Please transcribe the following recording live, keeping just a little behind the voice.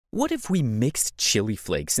What if we mixed chili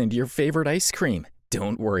flakes into your favorite ice cream?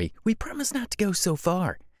 Don't worry, we promise not to go so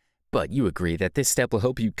far. But you agree that this step will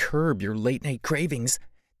help you curb your late-night cravings.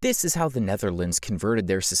 This is how the Netherlands converted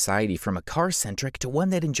their society from a car-centric to one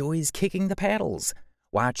that enjoys kicking the paddles.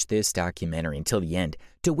 Watch this documentary until the end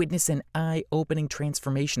to witness an eye-opening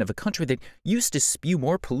transformation of a country that used to spew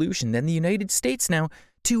more pollution than the United States now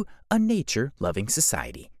to a nature-loving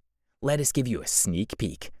society. Let us give you a sneak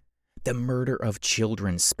peek. The murder of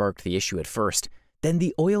children sparked the issue at first. Then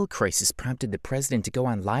the oil crisis prompted the president to go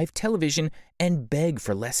on live television and beg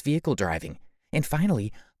for less vehicle driving. And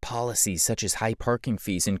finally, policies such as high parking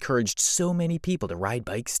fees encouraged so many people to ride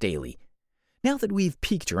bikes daily. Now that we've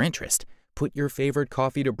piqued your interest, put your favorite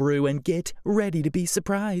coffee to brew and get ready to be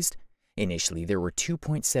surprised. Initially, there were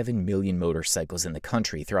 2.7 million motorcycles in the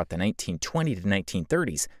country throughout the 1920s to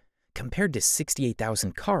 1930s, compared to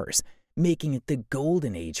 68,000 cars, making it the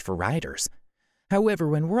golden age for riders. However,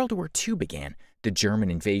 when World War II began, the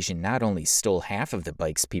German invasion not only stole half of the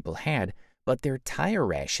bikes people had, but their tire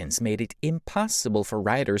rations made it impossible for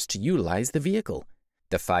riders to utilize the vehicle.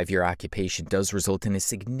 The 5-year occupation does result in a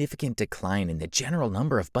significant decline in the general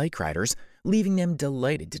number of bike riders, leaving them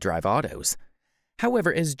delighted to drive autos.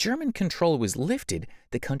 However, as German control was lifted,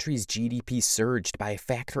 the country's GDP surged by a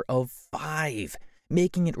factor of 5,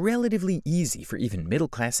 making it relatively easy for even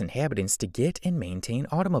middle-class inhabitants to get and maintain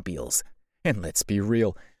automobiles. And let's be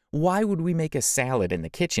real, why would we make a salad in the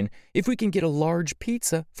kitchen if we can get a large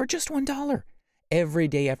pizza for just $1? Every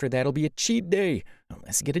day after that'll be a cheat day,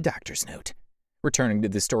 unless you get a doctor's note. Returning to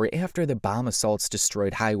the story, after the bomb assaults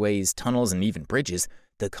destroyed highways, tunnels, and even bridges,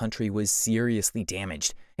 the country was seriously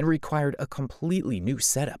damaged and required a completely new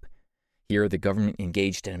setup. Here, the government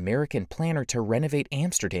engaged an American planner to renovate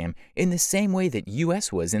Amsterdam in the same way that US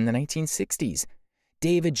was in the 1960s.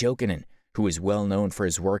 David Jokinen, who is well known for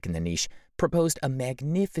his work in the niche, proposed a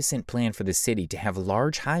magnificent plan for the city to have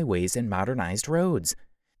large highways and modernized roads.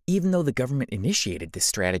 Even though the government initiated this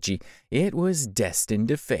strategy, it was destined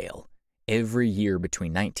to fail. Every year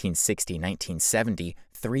between 1960 and 1970,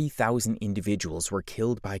 3,000 individuals were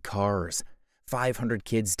killed by cars. 500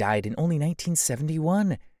 kids died in only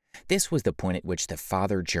 1971. This was the point at which the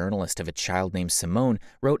father journalist of a child named Simone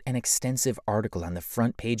wrote an extensive article on the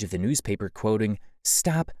front page of the newspaper quoting,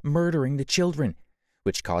 "Stop murdering the children,"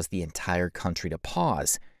 which caused the entire country to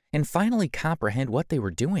pause and finally comprehend what they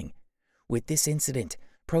were doing. With this incident,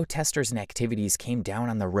 protesters and activities came down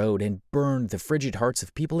on the road and burned the frigid hearts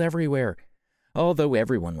of people everywhere. Although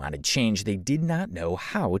everyone wanted change, they did not know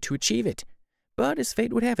how to achieve it. But as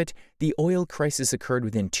fate would have it, the oil crisis occurred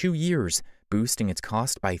within 2 years, boosting its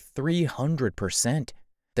cost by 300%.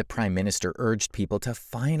 The Prime Minister urged people to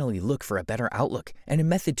finally look for a better outlook and a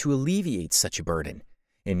method to alleviate such a burden.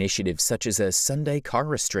 Initiatives such as a Sunday car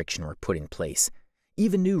restriction were put in place.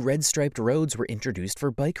 Even new red-striped roads were introduced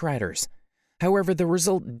for bike riders. However, the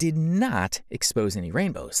result did not expose any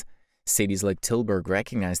rainbows. Cities like Tilburg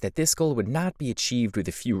recognized that this goal would not be achieved with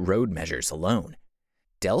a few road measures alone.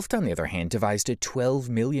 Delft, on the other hand, devised a $12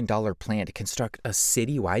 million plan to construct a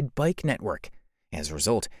citywide bike network. As a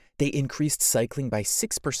result, they increased cycling by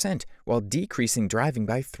 6% while decreasing driving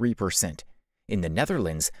by 3%. In the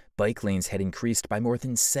Netherlands, bike lanes had increased by more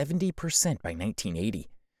than 70% by 1980.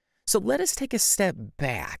 So let us take a step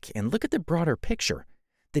back and look at the broader picture.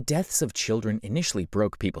 The deaths of children initially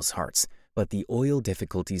broke people's hearts, but the oil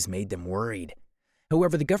difficulties made them worried.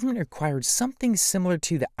 However, the government required something similar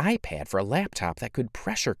to the iPad for a laptop that could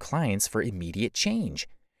pressure clients for immediate change.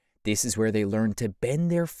 This is where they learned to bend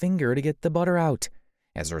their finger to get the butter out.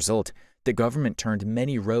 As a result, the government turned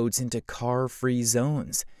many roads into car-free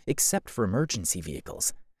zones, except for emergency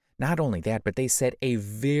vehicles. Not only that, but they set a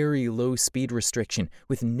very low speed restriction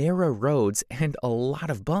with narrow roads and a lot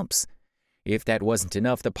of bumps. If that wasn't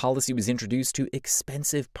enough, the policy was introduced to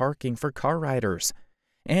expensive parking for car riders.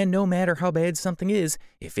 And no matter how bad something is,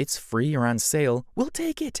 if it's free or on sale, we'll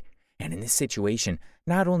take it. And in this situation,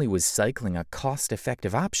 not only was cycling a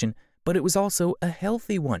cost-effective option, but it was also a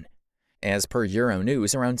healthy one. As per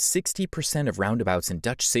Euronews, around 60% of roundabouts in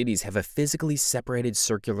Dutch cities have a physically separated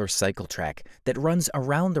circular cycle track that runs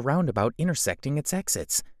around the roundabout intersecting its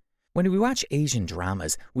exits. When we watch Asian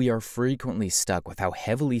dramas, we are frequently stuck with how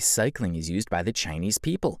heavily cycling is used by the Chinese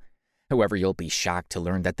people. However, you'll be shocked to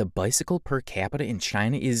learn that the bicycle per capita in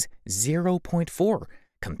China is 0.4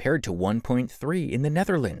 compared to 1.3 in the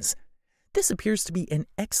Netherlands. This appears to be an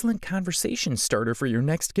excellent conversation starter for your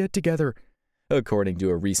next get-together. According to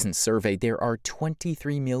a recent survey, there are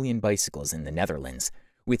 23 million bicycles in the Netherlands,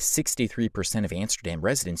 with 63% of Amsterdam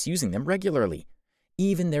residents using them regularly.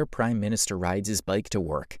 Even their prime minister rides his bike to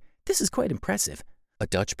work. This is quite impressive. A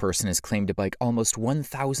Dutch person is claimed to bike almost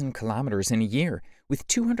 1,000 kilometers in a year, with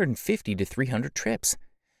 250 to 300 trips.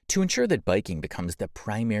 To ensure that biking becomes the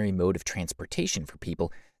primary mode of transportation for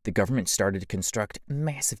people, the government started to construct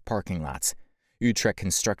massive parking lots. Utrecht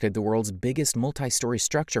constructed the world's biggest multi-story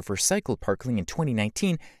structure for cycle parking in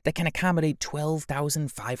 2019 that can accommodate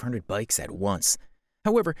 12,500 bikes at once.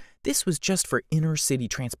 However, this was just for inner-city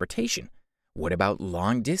transportation. What about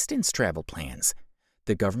long-distance travel plans?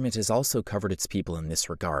 The government has also covered its people in this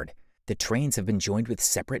regard. The trains have been joined with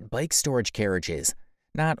separate bike storage carriages.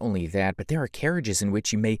 Not only that, but there are carriages in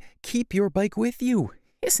which you may keep your bike with you.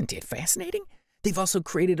 Isn't it fascinating? They've also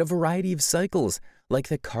created a variety of cycles, like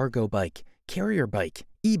the cargo bike, carrier bike,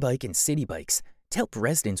 e-bike, and city bikes, to help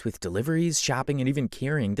residents with deliveries, shopping, and even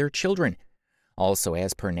carrying their children. Also,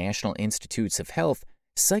 as per National Institutes of Health,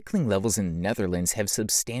 cycling levels in the Netherlands have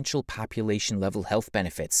substantial population-level health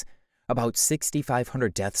benefits. About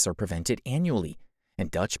 6,500 deaths are prevented annually,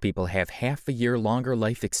 and Dutch people have half a year longer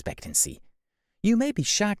life expectancy. You may be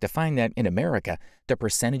shocked to find that in America, the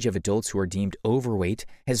percentage of adults who are deemed overweight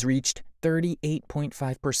has reached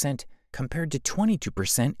 38.5%, compared to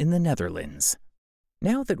 22% in the Netherlands.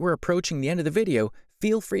 Now that we're approaching the end of the video,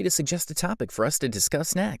 feel free to suggest a topic for us to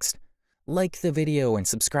discuss next. Like the video and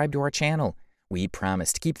subscribe to our channel. We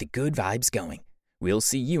promise to keep the good vibes going. We'll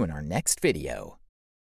see you in our next video.